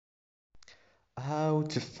How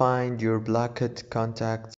to find your blocked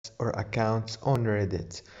contacts or accounts on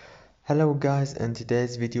Reddit. Hello guys, in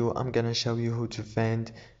today's video I'm gonna show you how to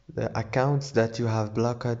find the accounts that you have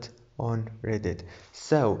blocked on Reddit.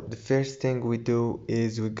 So the first thing we do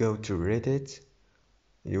is we go to Reddit.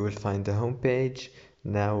 You will find the home page.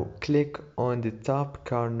 Now click on the top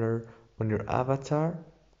corner on your avatar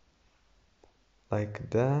like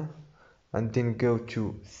that, and then go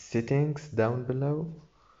to settings down below,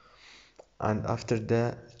 and after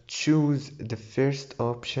that choose the first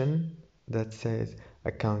option that says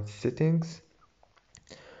account settings,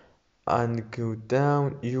 and go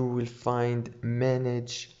down. You will find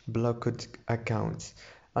manage blocked accounts,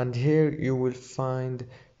 and here you will find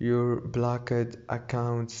your blocked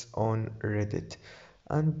accounts on Reddit.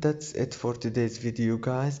 And that's it for today's video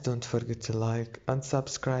guys. Don't forget to like and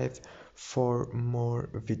subscribe for more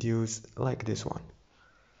videos like this one.